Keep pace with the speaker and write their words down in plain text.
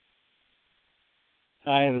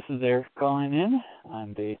Hi, this is Eric calling in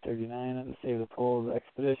on day 39 of the Save the Poles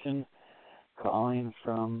expedition, calling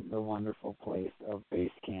from the wonderful place of base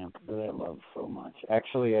camp that I love so much.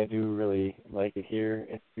 Actually, I do really like it here.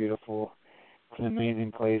 It's beautiful. It's an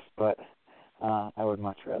amazing place, but I would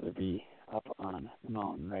much rather be up on the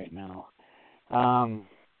mountain right now. Um,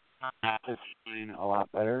 Matt is feeling a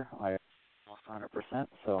lot better, like almost 100%,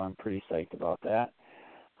 so I'm pretty psyched about that.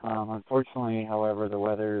 Unfortunately, however, the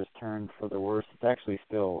weather has turned for the worse. It's actually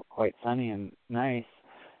still quite sunny and nice,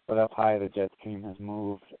 but up high the jet stream has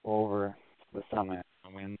moved over the summit.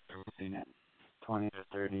 The winds are losing at 20 to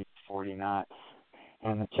 30, 40 knots.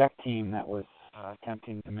 And the Czech team that was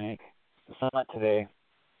attempting to make the summit today,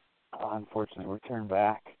 unfortunately, were turned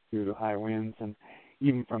back due to high winds. And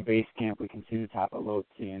even from base camp, we can see the top of Lhotse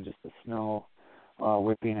and just the snow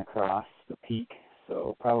whipping across the peak.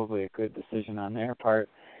 So probably a good decision on their part.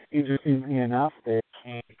 Interestingly enough, they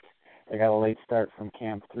got a late start from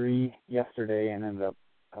Camp 3 yesterday and ended up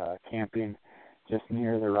camping just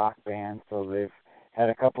near the rock band. So they've had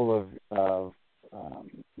a couple of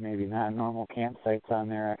maybe not normal campsites on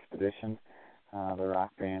their expedition, the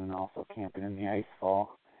rock band, and also camping in the ice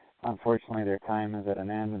fall. Unfortunately, their time is at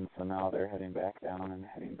an end, and so now they're heading back down and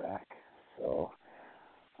heading back. So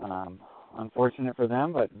unfortunate for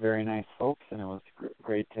them, but very nice folks, and it was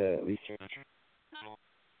great to at least hear the truth.